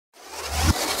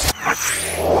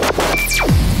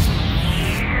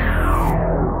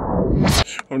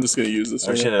I'm just gonna use this.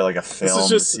 I should have like a film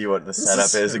to see what the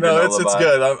setup is. No, it's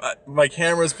good. My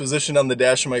camera's positioned on the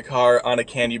dash of my car on a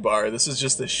candy bar. This is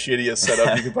just the shittiest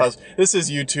setup you could possibly. This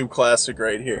is YouTube classic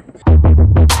right here.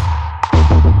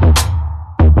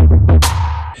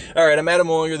 All right, I'm Adam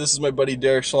Olinger. This is my buddy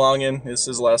Derek Schlongen.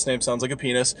 His last name sounds like a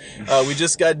penis. We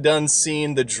just got done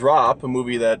seeing The Drop, a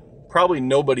movie that probably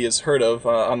nobody has heard of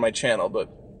on my channel, but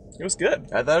it was good.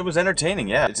 I thought it was entertaining,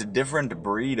 yeah. It's a different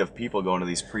breed of people going to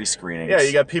these pre-screenings. Yeah,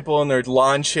 you got people in their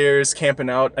lawn chairs camping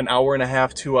out an hour and a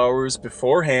half, 2 hours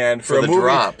beforehand for a movie.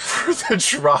 Drop. For The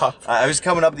Drop. I was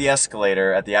coming up the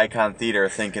escalator at the Icon Theater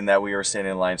thinking that we were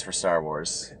standing in lines for Star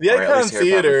Wars. The Icon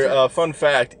Theater, fun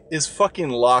fact, is fucking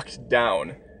locked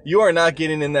down. You are not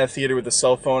getting in that theater with a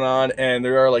cell phone on, and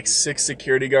there are like 6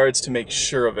 security guards to make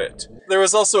sure of it. There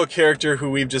was also a character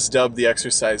who we've just dubbed the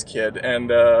Exercise Kid,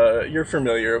 and you're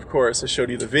familiar, of course. I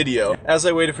showed you the video. As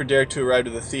I waited for Derek to arrive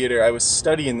to the theater, I was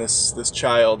studying this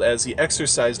child as he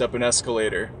exercised up an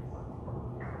escalator.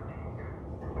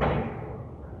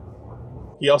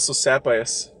 He also sat by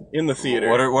us in the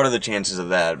theater. What are the chances of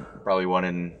that? Probably 1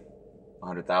 in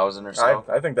 100,000 or so?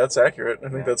 I think that's accurate. I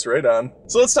think that's right on.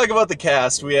 So let's talk about the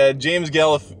cast. We had James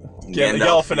Gandolfini.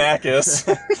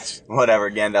 Whatever,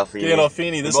 Gandolfini.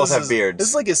 Gandolfini. They both have beards. This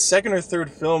is like his 2nd or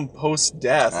 3rd film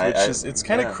post-death, it's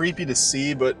kind of creepy to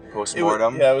see, but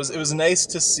post-mortem. It was nice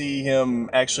to see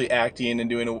him actually acting and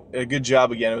doing a good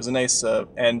job again. It was a nice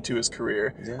end to his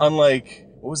career. Yeah. Unlike,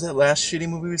 what was that last shitty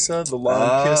movie we saw? The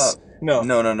Long Kiss?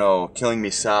 No. Killing Me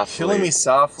Softly. Killing Me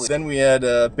Softly. Then we had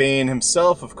Bane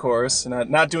himself, of course,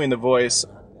 not doing the voice,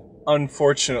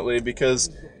 unfortunately,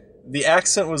 because the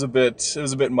accent was a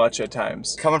bit much at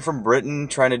times. Coming from Britain,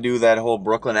 trying to do that whole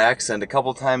Brooklyn accent, a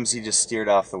couple times he just steered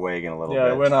off the wagon a little bit.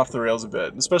 Yeah, it went off the rails a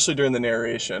bit, especially during the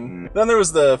narration. Then there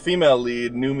was the female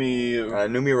lead, Noomi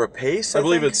Rapace, I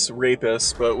believe it's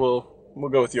Rapist, but we'll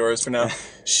go with yours for now.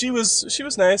 She was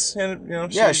nice,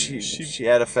 and she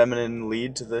had a feminine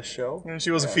lead to this show.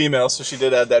 She was a female, so she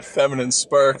did add that feminine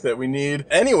spark that we need.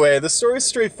 Anyway, the story's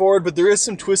straightforward, but there is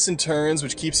some twists and turns,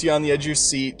 which keeps you on the edge of your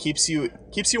seat, keeps you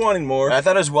wanting more. I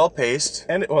thought it was well paced.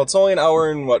 And it's only an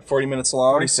hour and 40 minutes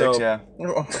long. 46, yeah.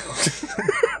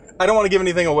 I don't want to give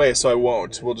anything away, so I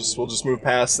won't. We'll just move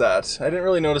past that. I didn't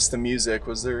really notice the music.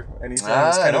 Was there anything?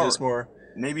 It's kind of just more.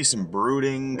 Maybe some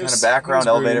brooding kind of background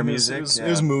elevator music. It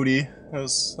was moody. That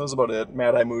was about it.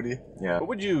 Mad Eye Moody. Yeah. What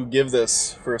would you give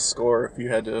this for a score if you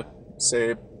had to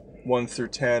say 1 through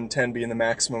 10, 10 being the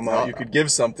maximum amount you could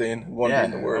give something, 1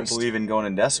 being the worst? I don't believe in going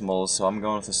in decimals, so I'm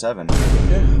going with a 7.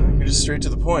 Yeah, you're just straight to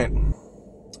the point.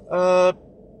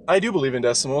 I do believe in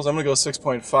decimals. I'm going to go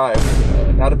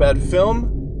 6.5. Not a bad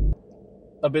film.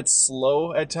 A bit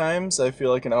slow at times. I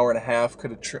feel like an hour and a half could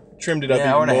have trimmed it up even more.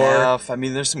 Yeah, hour and a half. I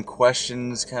mean, there's some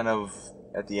questions kind of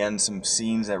at the end, some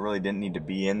scenes that really didn't need to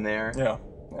be in there. Yeah.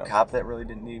 A cop that really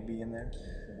didn't need to be in there.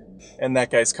 And that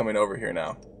guy's coming over here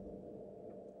now.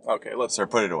 Okay, Sir,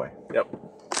 put it away. Yep.